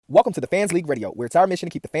Welcome to the Fans League Radio, where it's our mission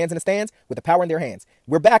to keep the fans in the stands with the power in their hands.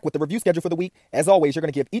 We're back with the review schedule for the week. As always, you're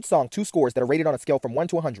going to give each song 2 scores that are rated on a scale from 1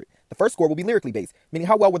 to 100. The first score will be lyrically based, meaning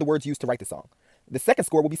how well were the words used to write the song. The second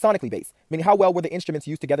score will be sonically based, meaning how well were the instruments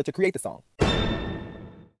used together to create the song.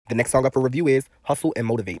 The next song up for review is Hustle and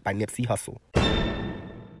Motivate by Nipsey Hussle.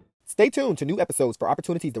 Stay tuned to new episodes for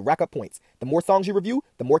opportunities to rack up points. The more songs you review,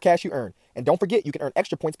 the more cash you earn. And don't forget, you can earn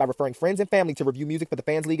extra points by referring friends and family to review music for the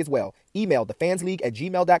Fans League as well. Email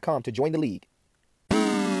thefansleague@gmail.com to join the league.